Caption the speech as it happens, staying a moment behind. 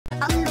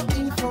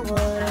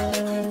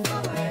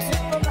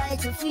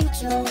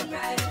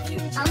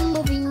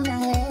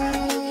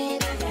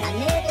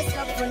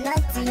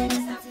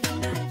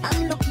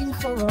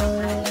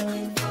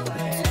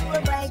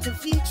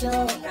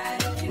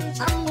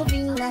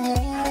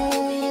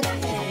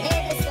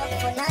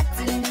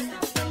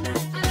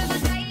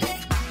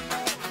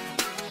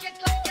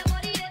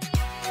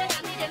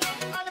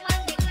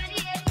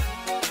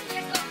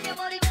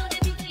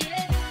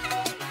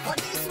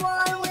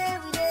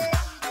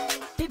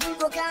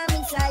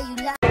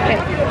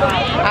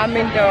I'm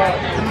in the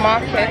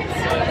market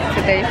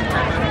today.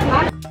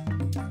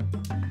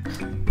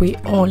 We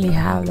only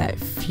have like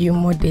few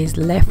more days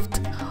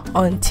left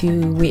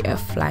until we are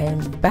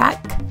flying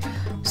back.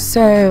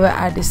 So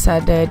I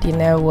decided, you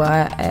know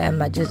what,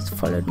 I just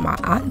followed my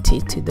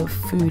auntie to the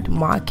food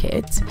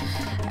market,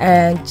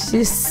 and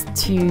just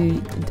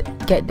to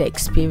get the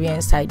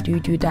experience. I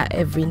do that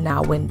every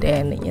now and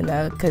then, you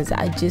know, because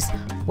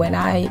when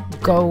I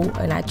go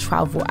and I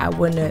travel, I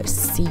want to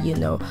see, you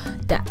know,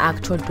 the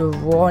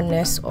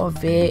rawness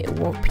of it,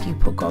 what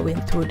people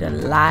going through, the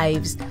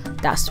lives.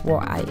 That's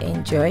what I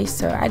enjoy.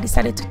 So I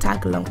decided to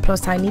tag along.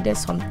 Plus I needed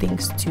some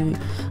things to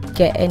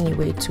get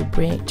anyway to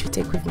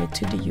take with me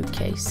to the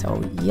UK.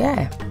 So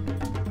yeah.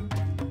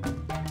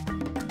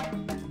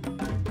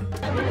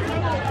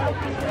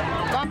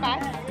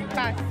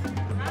 Pass.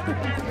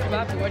 You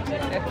have to watch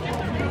it.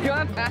 You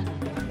want that?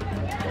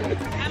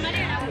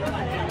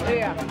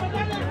 Yeah.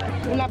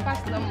 Una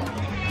pass no more.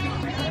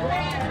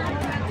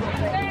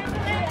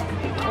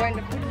 We're in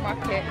the food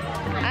market.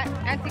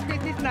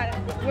 Antiquity is not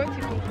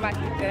beautiful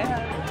market.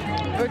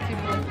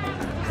 Beautiful.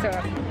 So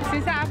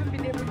since I haven't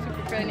been able to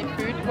prepare any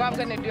food, what I'm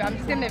gonna do, I'm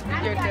just gonna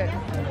video the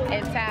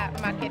entire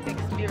market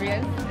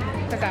experience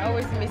because I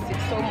always miss it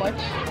so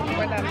much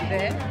when I'm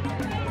there.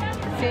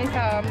 Since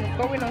I'm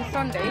going on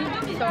Sunday,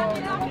 so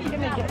I'm just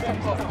gonna get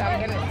some stuff that I'm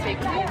gonna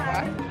take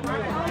over.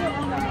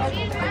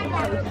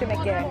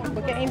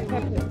 We're getting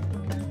pepper.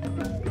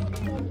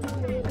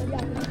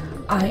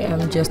 I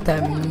am just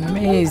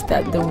amazed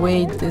at the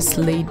way this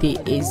lady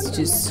is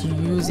just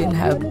using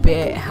her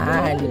bare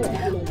hand,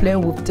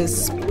 playing with the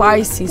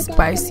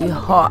spicy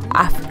hot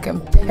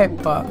African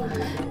pepper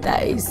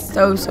that is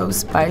so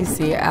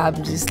spicy.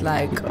 I'm just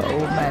like, oh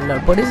my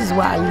lord. But this is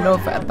what I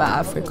love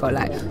about Africa.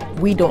 Like,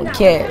 we don't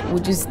care, we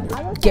just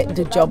get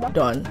the job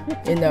done,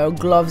 you know.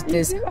 Gloves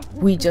this,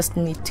 we just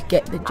need to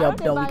get the job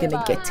done. We're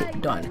gonna get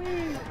it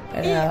done.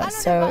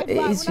 So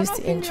it's just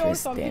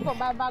interesting.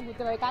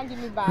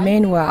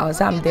 Meanwhile, as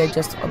I'm there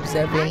just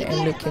observing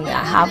and looking,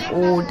 I have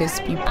all these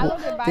people,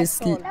 these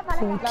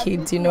poor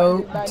kids, you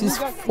know, just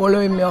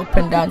following me up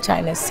and down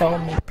trying to sell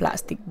me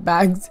plastic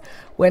bags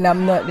when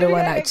I'm not the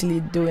one actually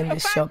doing the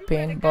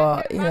shopping.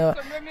 But you know,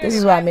 this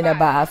is what I mean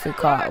about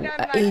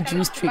Africa. Age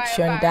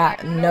restriction,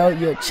 that no,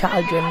 your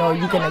child, you know,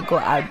 you're gonna go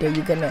out there,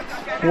 you're gonna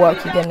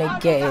work, you're gonna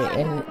get it,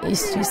 and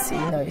it's just,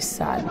 you know, it's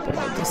sad, but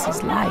this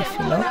is life,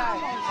 you know.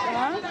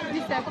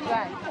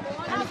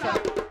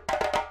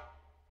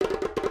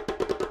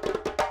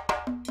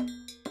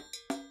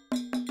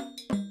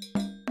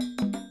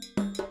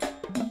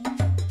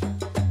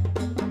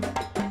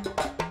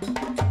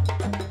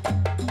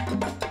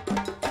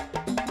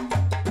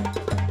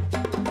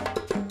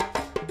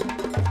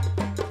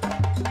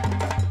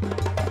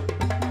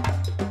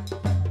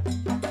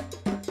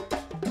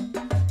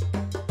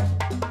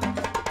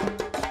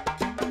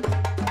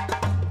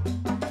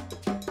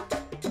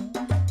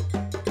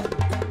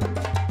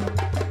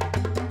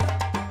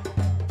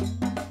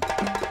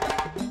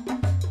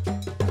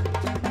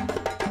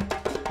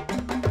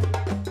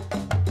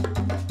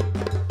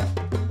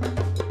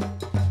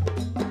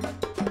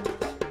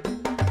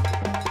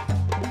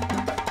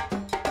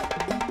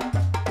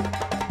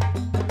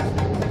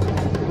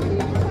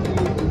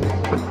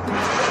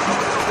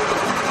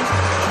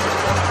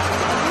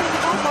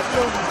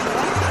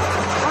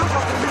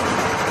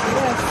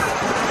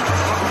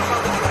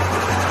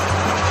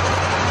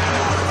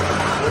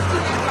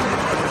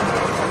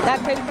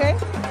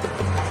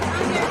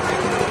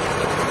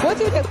 What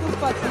do you cook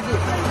for today?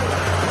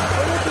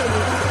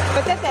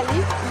 Potato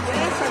leaf?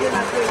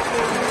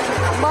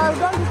 But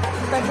don't do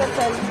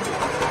potato leaf.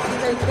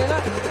 You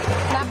cannot.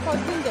 Not for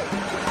ginger.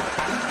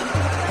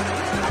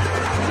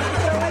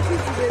 So what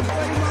is today? For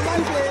the mama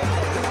day.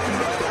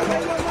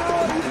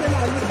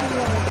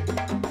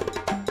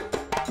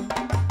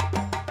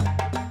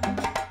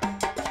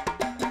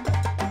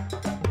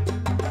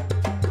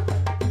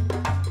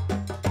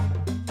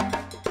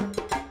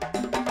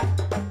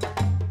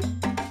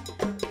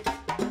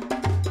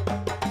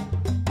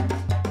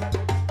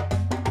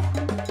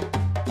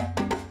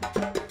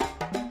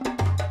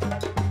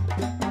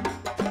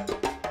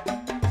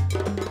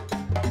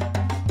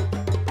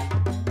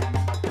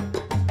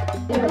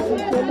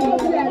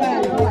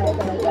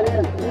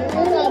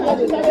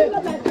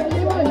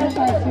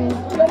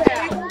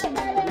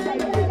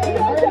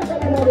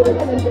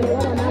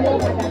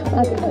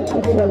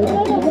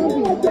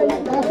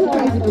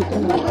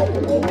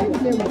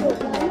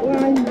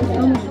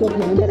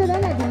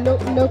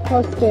 Low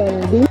cost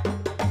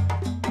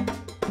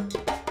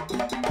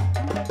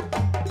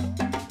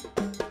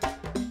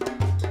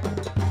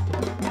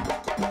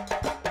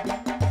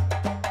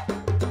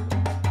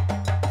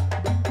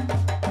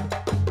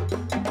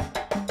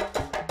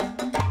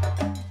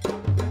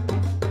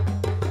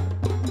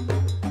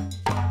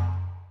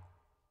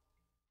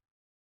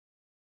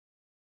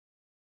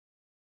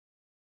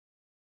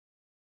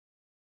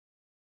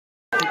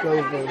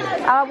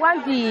I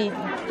want the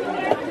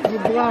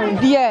brown.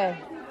 Yeah.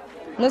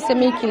 No, say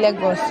make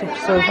leg on soup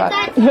so far.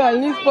 I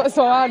need for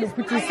someone to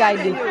put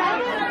inside it.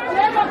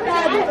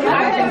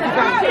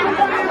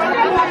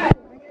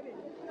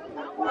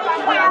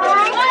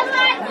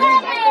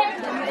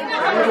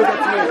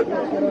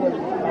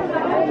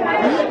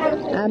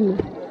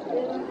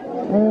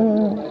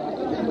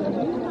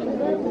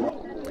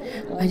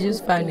 I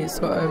just find it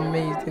so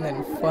amazing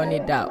and funny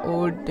that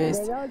all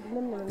these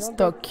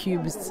stock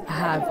cubes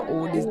have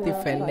all these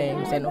different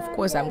names, and of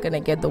course I'm gonna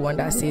get the one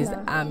that says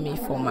Ami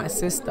for my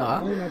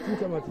sister,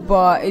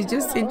 but it's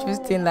just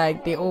interesting,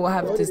 like they all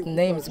have these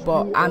names,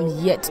 but I'm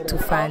yet to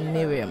find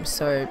Miriam.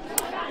 So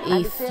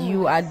if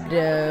you are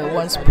the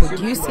ones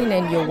producing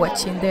and you're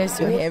watching this,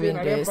 you're hearing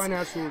this,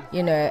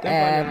 you know,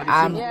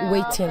 I'm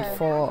waiting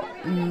for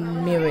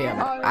Miriam.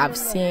 I've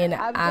seen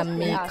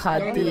Ami,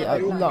 Kadi, a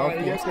lot of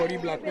names.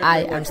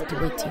 I am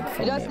still waiting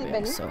for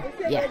Miriam, so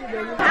yeah.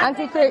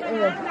 Auntie,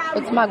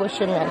 it's my go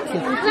show me auntie.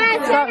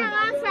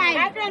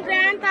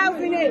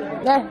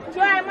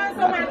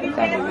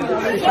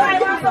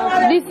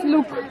 This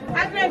look, I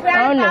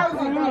don't know.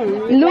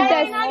 Look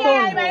at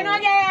stone.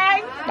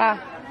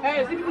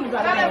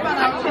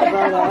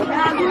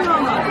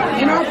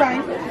 You know,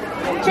 fine.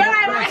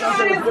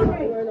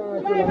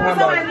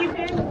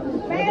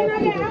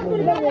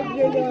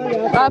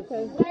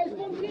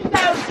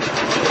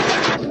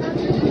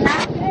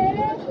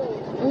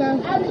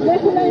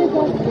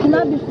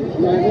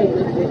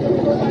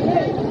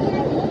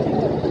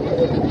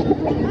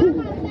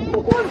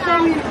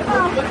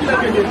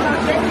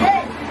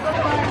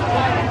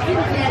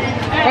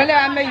 Well, I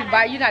may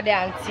buy you not the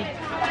auntie.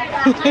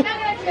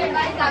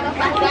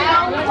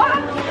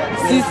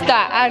 Sister,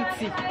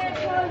 auntie.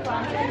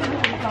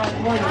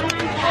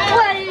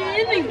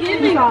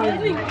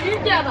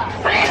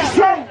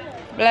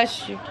 Bless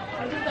you.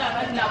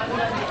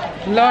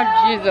 Lord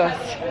Jesus.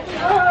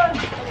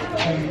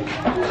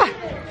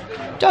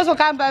 Just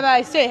come by,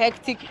 it's so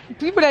hectic.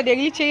 People that they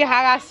reach here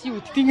harass you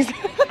with things.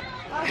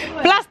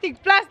 Plastic.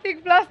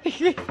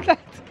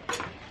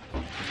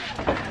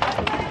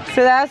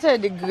 So that's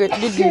the great.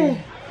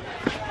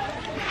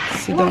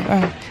 Sit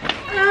down.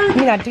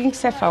 Me a drink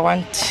self I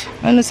want.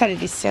 I know how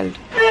they sell.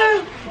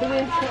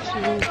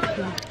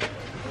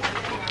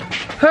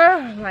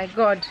 Oh my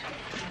God.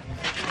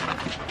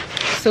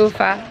 So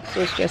far,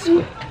 so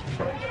stressful.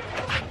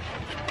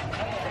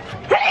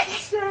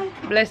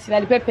 Bless you. Now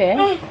the pepper.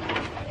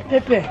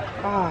 Pepper.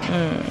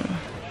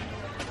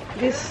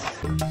 This.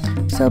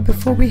 So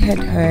before we head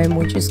home,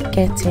 we're just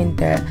getting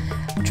the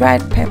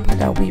dried pepper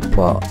that we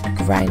bought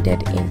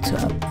grinded into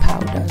a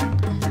powder.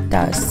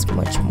 That's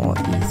much more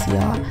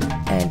easier,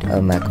 and oh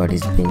my God,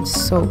 it's been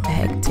so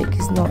hectic.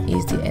 It's not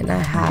easy, and I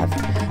have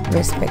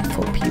respect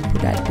for people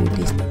that do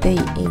this day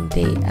in,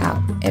 day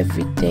out,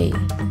 every day.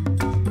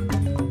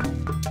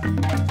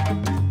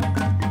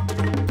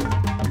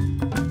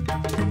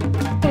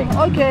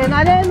 Okay,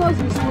 now they know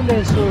the school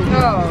there, so.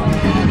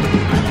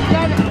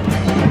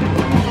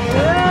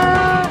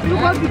 You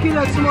got to kill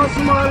a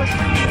small.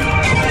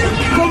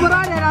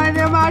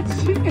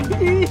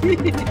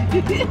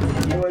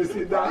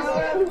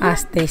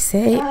 As they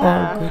say,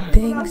 all good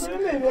things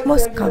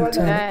must come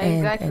to an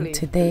end, and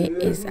today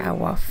is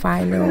our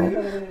final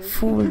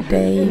full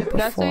day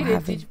before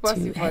having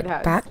to head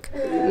back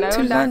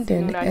to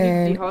London.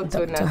 And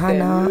Dr.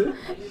 Hannah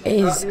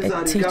is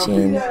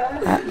teaching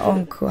her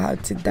uncle how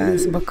to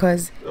dance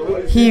because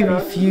he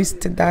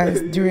refused to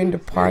dance during the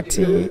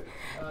party.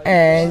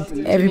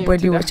 And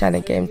everybody was trying to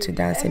get him to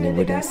dance and he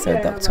wouldn't,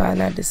 so Dr.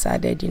 Anna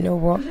decided, you know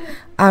what,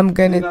 I'm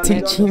gonna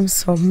teach him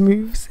some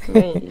moves.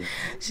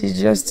 She's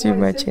just too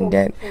much, and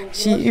then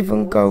she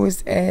even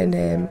goes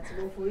and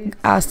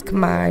asks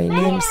my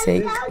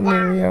namesake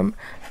Miriam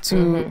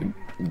to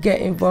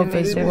get involved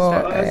as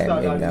well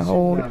in the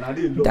whole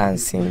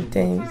dancing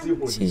thing.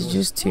 She's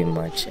just too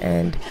much,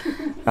 and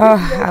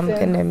I'm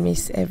gonna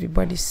miss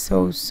everybody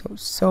so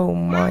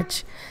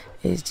much.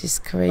 It's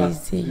just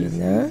crazy, you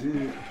know.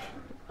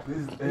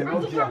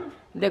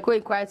 They go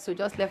quiet, so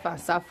just left and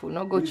safu,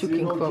 not go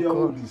choking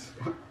cocoa.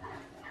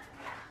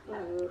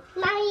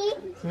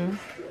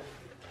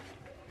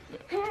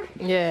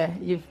 Yeah,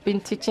 you've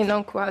been teaching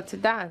Uncle how to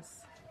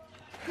dance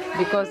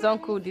because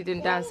Uncle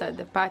didn't dance at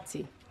the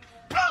party.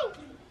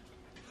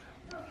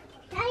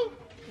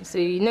 So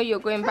you know you're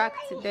going back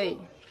today.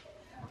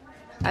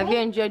 Have you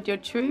enjoyed your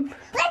trip?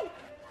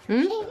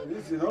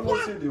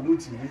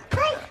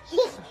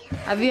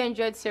 Have you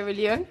enjoyed Sierra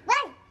Leone?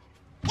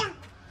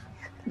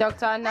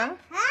 Dr. Anna,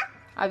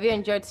 have you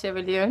enjoyed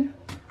Sierra Leone?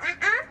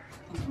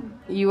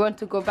 You want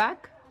to go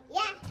back?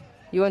 Yeah.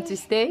 You want to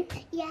stay?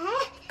 Yeah.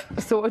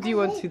 So what do you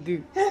want to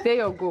do? Stay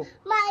or go?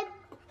 My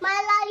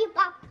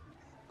lollipop.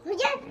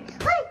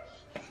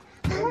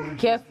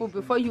 Careful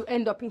before you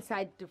end up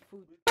inside the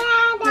food.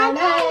 Oh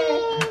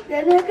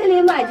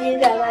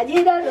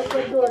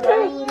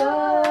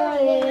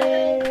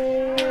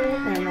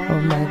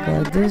my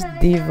God, this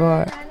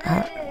diva,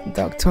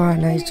 Dr.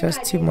 Anna, is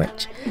just too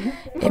much.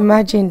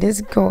 Imagine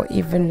this girl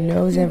even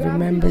knows and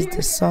remembers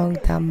the song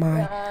that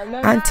my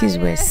aunties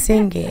were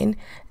singing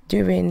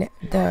during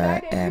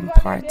the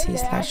party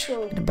slash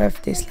the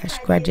birthday slash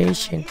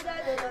graduation,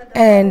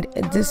 and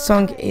this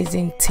song is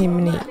in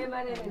Timni.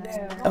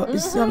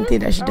 It's something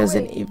that she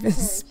doesn't even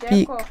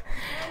speak,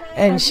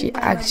 and she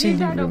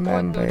actually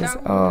remembers.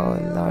 Oh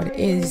Lord, it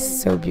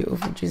is so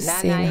beautiful just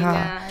seeing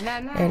her.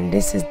 And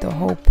this is the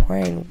whole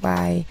point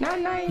why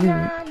we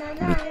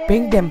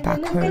bring them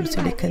back home,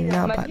 so they can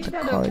know about the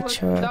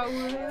culture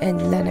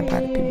and learn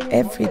about the people,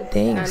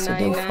 everything, so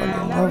they fall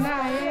in love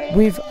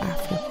with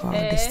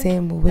Africa the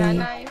same way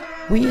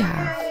we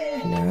have,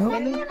 you know.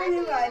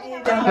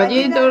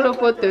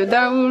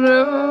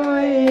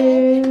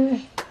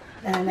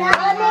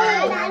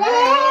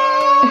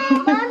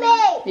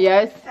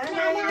 Yes.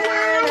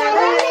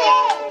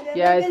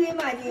 Yes.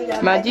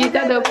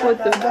 Majida the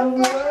photo.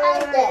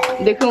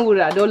 They can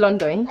do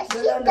London.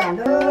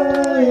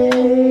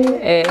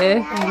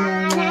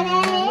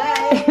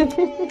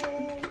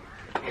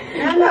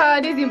 Oh,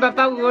 this is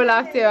Papa will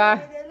laugh too.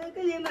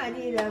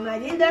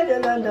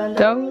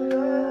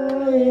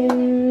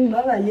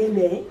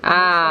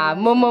 Ah,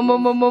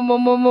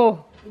 Momo.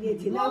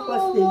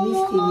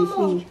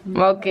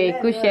 Okay,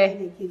 couche.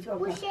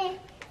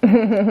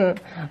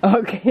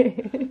 Okay.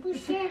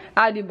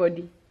 How the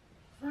body?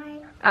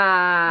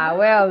 Ah,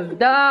 well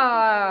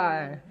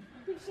done.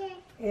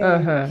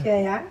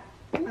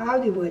 How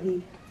the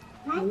body?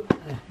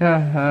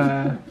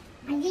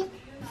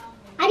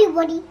 How the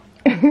body?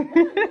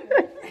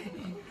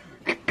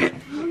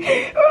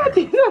 What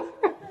is that?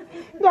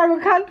 No, we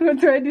can't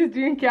try this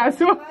drink here.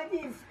 So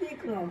Speak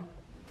now.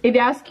 if they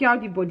ask you how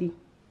the body.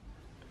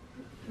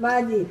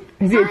 Magic.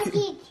 Is it?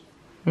 Speak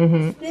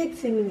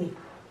to me.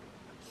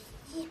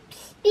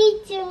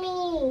 Speak to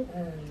me.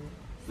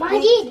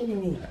 Majid.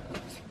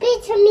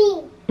 Speak to me.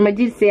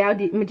 Majid say how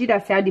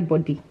the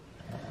body.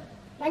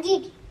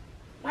 Majid.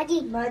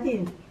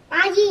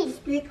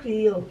 Speak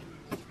Creole.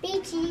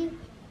 Speak to you.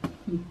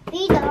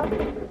 Peter.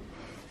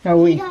 Ah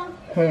oui.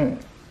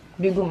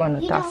 Big woman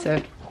on that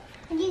side.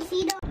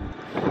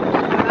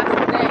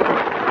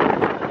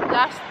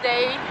 Last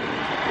day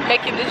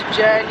making this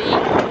journey.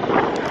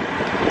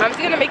 I'm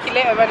still gonna make it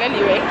later on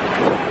anyway.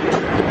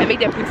 I make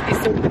them put this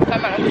so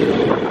come out.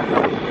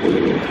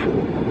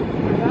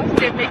 Last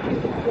day making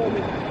this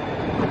journey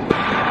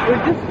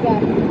with this guy.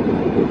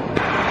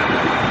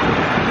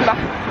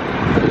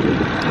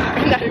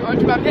 Now you want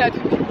to come here.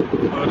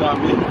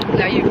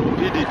 Now you.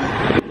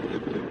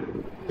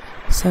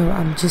 So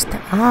I'm just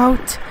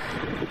out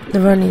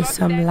running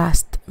some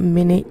last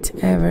minute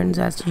errands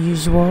as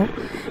usual.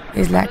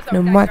 It's like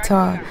no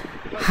matter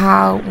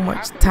how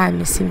much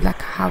time it seems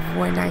like I have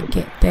when I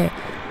get there,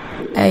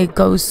 it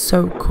goes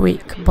so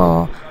quick,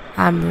 but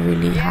I'm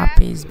really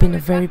happy. It's been a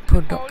very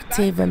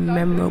productive and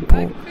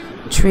memorable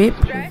trip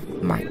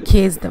with my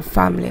kids, the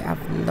family.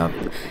 I've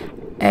loved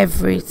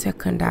every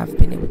second I've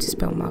been able to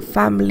spend with my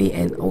family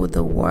and all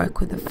the work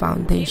with the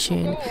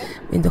foundation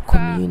in the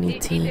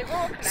community.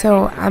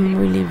 So I'm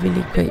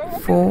really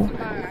grateful,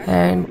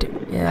 and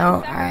you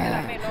know,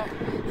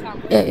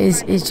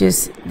 it's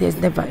just there's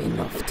never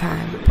enough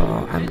time,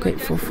 but I'm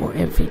grateful for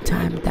every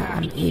time that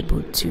I'm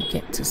able to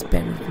get to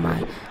spend with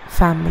my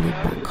family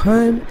back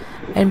home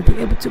and be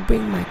able to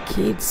bring my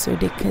kids so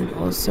they can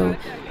also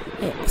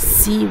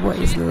see what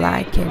it's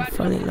like and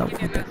fall in love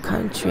with the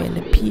country and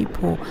the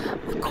people,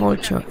 the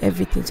culture,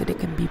 everything, so they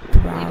can be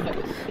proud.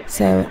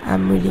 So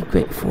I'm really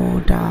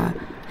grateful that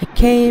I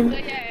came,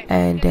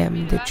 and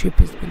the trip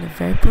has been a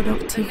very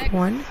productive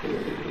one.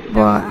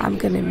 But I'm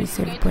gonna miss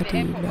everybody,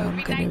 you know.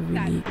 I'm gonna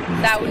really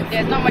miss everybody.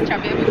 There's not much I'll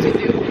be able to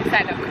do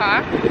inside the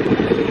car.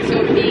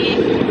 So this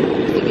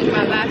will be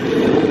my last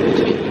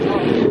trip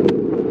home.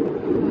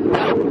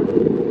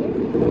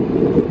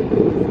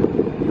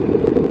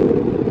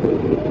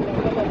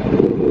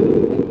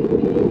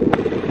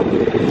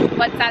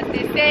 But as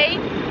they say,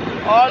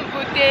 all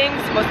good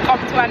things must come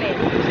to an end.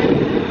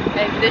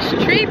 And this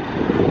trip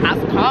has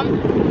come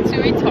to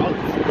its halt.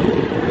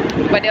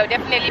 But there will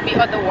definitely be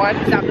other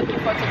ones I'm looking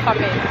forward to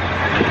coming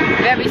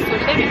very soon.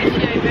 Maybe this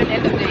year, even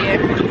end of the year.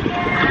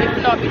 If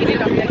not,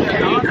 beginning of next year.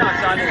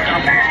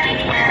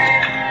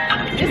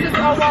 This is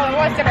all what I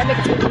was going to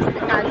make it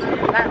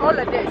like all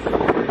of this.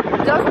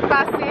 Just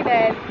passing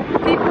and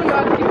people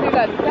not giving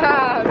a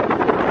damn.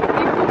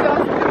 People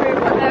just doing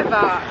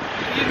whatever.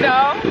 You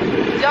know,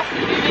 just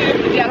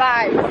living their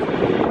lives,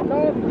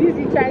 not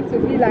busy trying to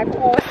be like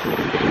us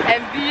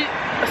and be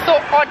so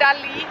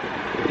orderly.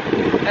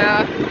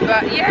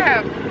 But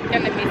yeah,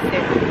 gonna miss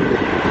it.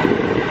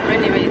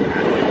 Anyways,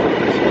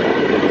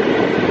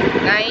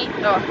 9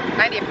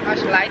 the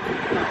flashlight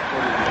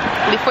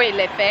before you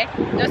left,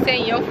 just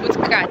saying your foot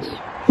catch.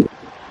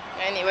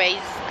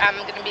 Anyways, I'm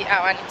gonna be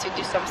out. I need to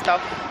do some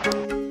stuff.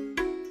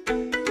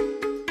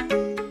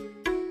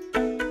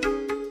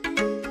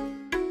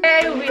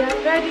 We are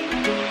ready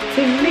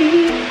to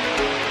leave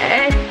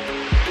and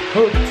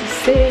hope to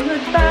say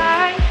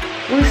goodbye.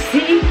 We'll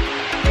see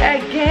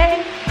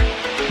again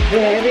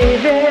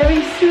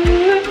very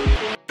soon.